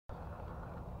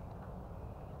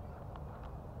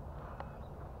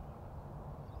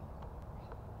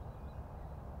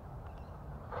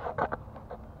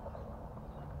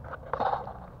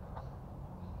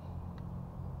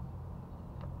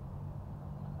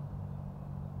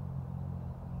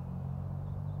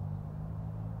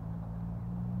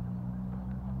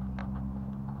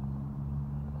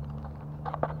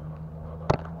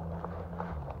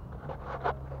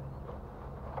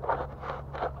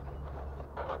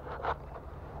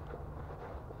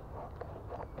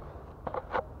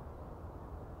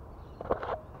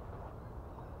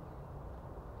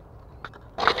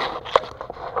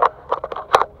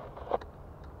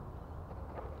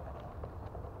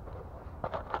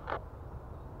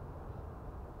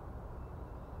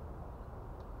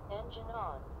Engine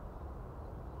on.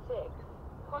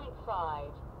 6.5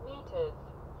 meters.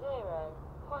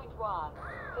 0.1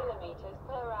 kilometers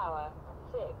per hour.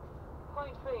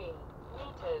 6.3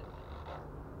 meters.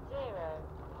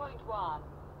 0.1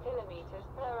 kilometers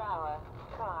per hour.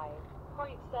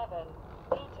 5.7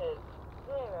 meters.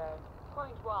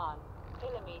 0.1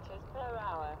 kilometers per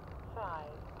hour.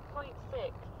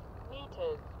 5.6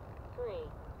 meters.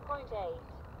 3.8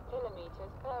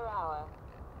 kilometers per hour.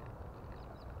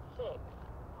 6.2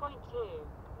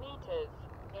 meters.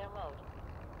 Air mode.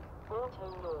 Auto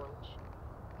launch.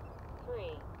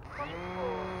 3.4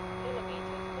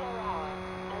 kilometers per hour.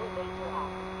 Elevator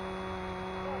up.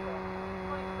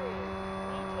 7.3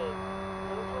 meters.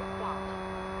 Motor start.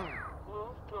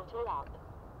 Move throttle up.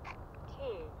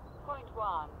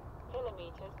 2.1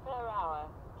 kilometers per hour.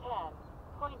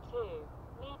 10.2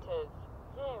 meters.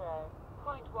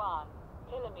 0.1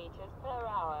 kilometers per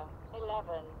hour.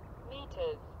 11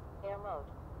 meters. Air mode.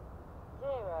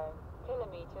 0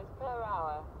 kilometers per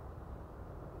hour.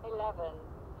 11.8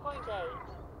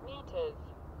 meters.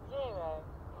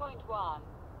 0.1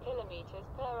 kilometers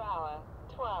per hour.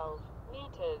 12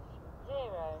 meters.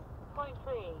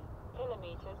 0.3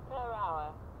 kilometers per hour.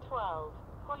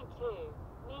 12.2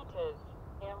 meters.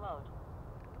 Air mode.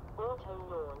 Auto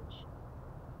launch.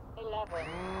 11.9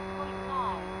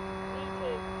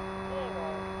 meters.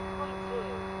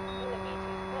 0.2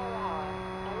 kilometers per hour.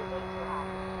 Elevator up.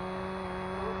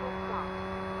 Motor start.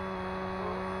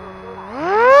 Move throttle up.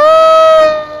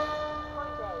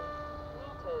 0.8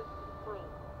 meters. 3,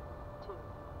 2,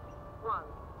 1,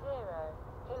 0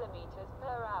 kilometers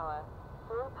per hour.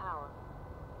 Full power.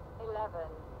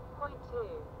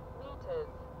 11.2 meters.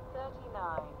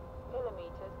 39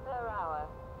 kilometers per hour.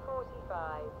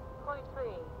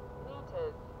 45.3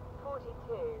 meters.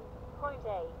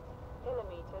 42.8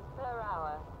 kilometers per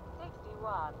hour.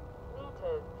 61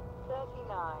 meters.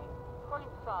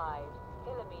 39.5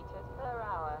 kilometers per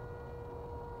hour.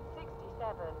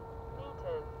 67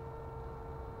 meters.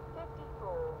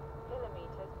 54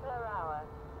 kilometers per hour.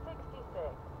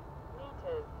 66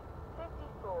 meters.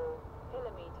 54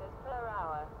 kilometers per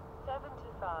hour.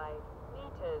 75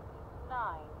 meters.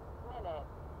 9 minutes.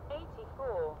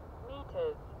 84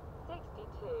 meters.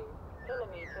 62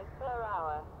 kilometers per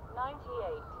hour.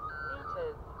 98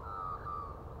 meters.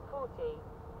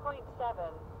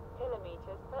 40.7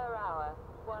 kilometers per hour.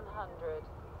 106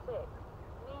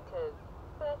 meters.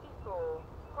 34.2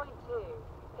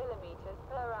 kilometers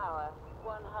per hour.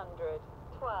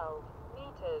 112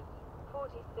 meters.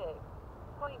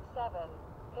 46.7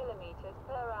 kilometers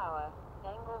per hour.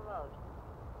 Angle mode.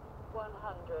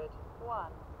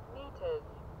 101 meters.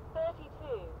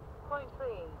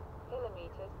 32.3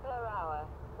 kilometers per hour.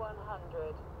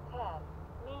 110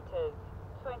 meters.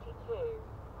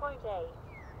 22.8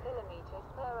 kilometers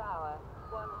per hour.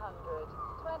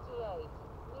 128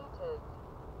 meters.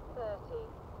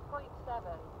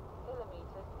 30.7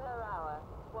 kilometers per hour.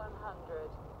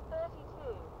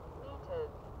 132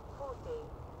 meters.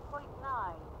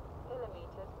 40.9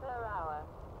 kilometers per hour.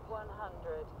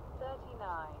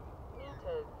 139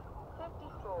 meters.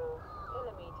 54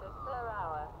 kilometers per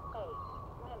hour. 8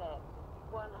 minutes.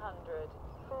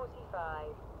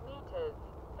 145 meters.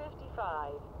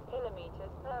 55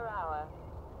 kilometers per hour.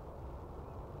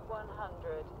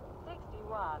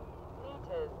 161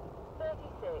 meters.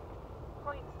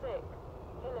 36.6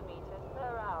 kilometers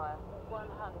per hour.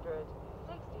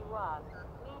 161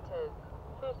 meters.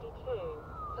 52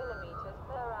 kilometers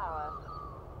per hour.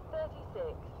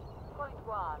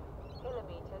 36.1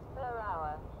 kilometers per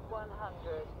hour.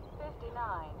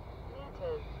 159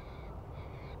 meters.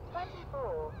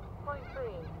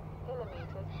 24.3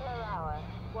 kilometers per hour.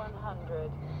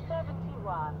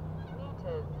 171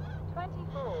 meters.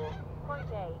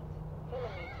 24.8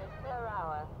 kilometers per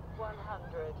hour.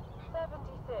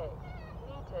 176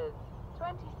 meters.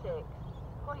 26.9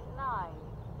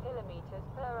 kilometers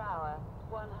per hour.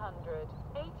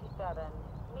 187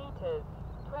 meters.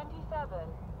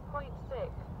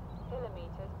 27.6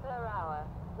 kilometers per hour.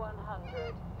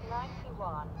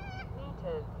 191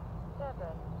 meters.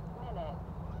 7 minutes.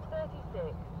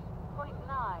 36.9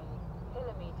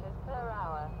 kilometers per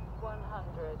hour.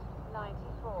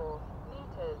 194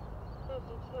 meters.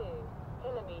 52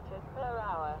 kilometers per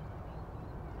hour.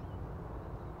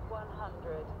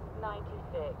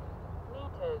 196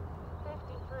 meters.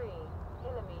 53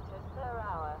 kilometers per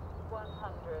hour.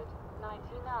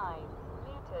 199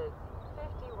 meters.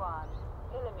 51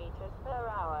 kilometers per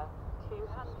hour.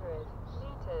 200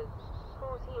 meters.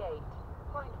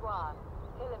 48.1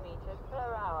 kilometers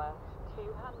per hour.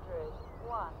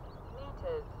 201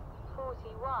 meters.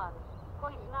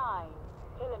 41.9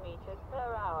 kilometers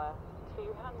per hour,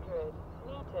 200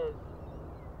 meters.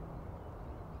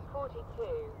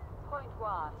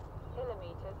 42.1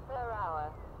 kilometers per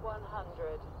hour,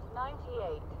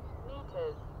 198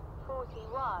 meters.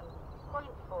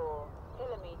 41.4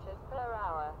 kilometers per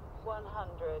hour,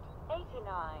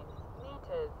 189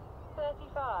 meters.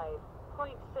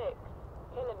 35.6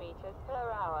 kilometers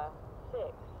per hour,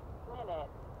 6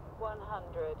 minutes.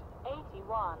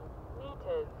 181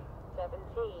 meters.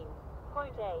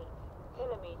 17.8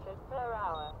 kilometers per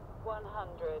hour,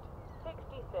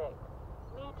 166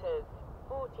 meters.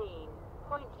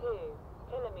 14.2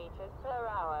 kilometers per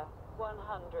hour,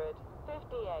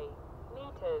 158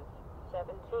 meters.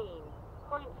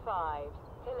 17.5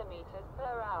 kilometers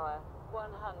per hour,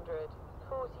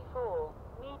 144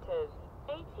 meters.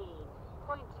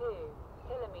 18.2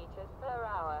 kilometers per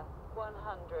hour,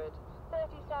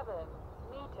 137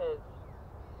 meters.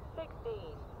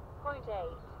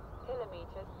 16.8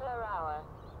 kilometers per hour,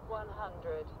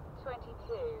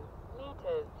 122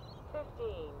 meters.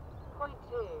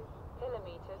 15.2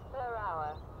 kilometers per hour,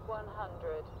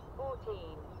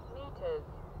 114 meters.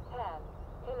 10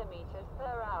 kilometers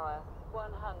per hour,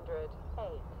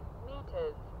 108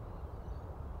 meters.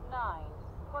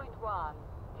 9.1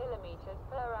 kilometers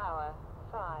per hour,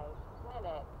 5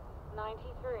 minutes.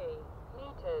 93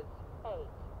 meters.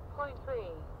 8.3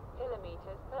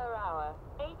 kilometers per hour,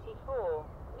 84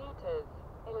 meters.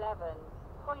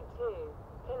 11.2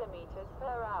 kilometers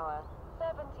per hour,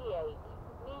 78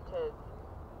 meters.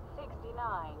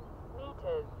 69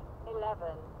 meters.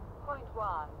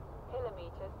 11.1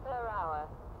 kilometers per hour,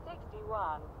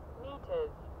 61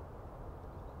 meters.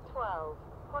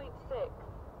 12.6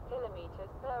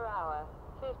 kilometers per hour,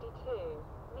 52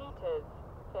 meters.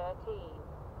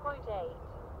 13.8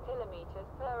 kilometers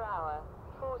per hour,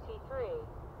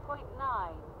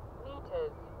 43.9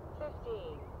 meters.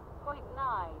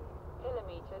 15.9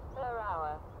 kilometers per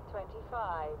hour,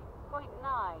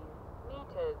 25.9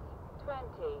 meters.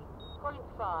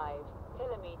 20.5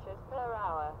 kilometers per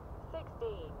hour,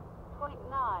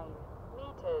 16.9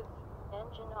 meters.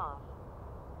 Engine off.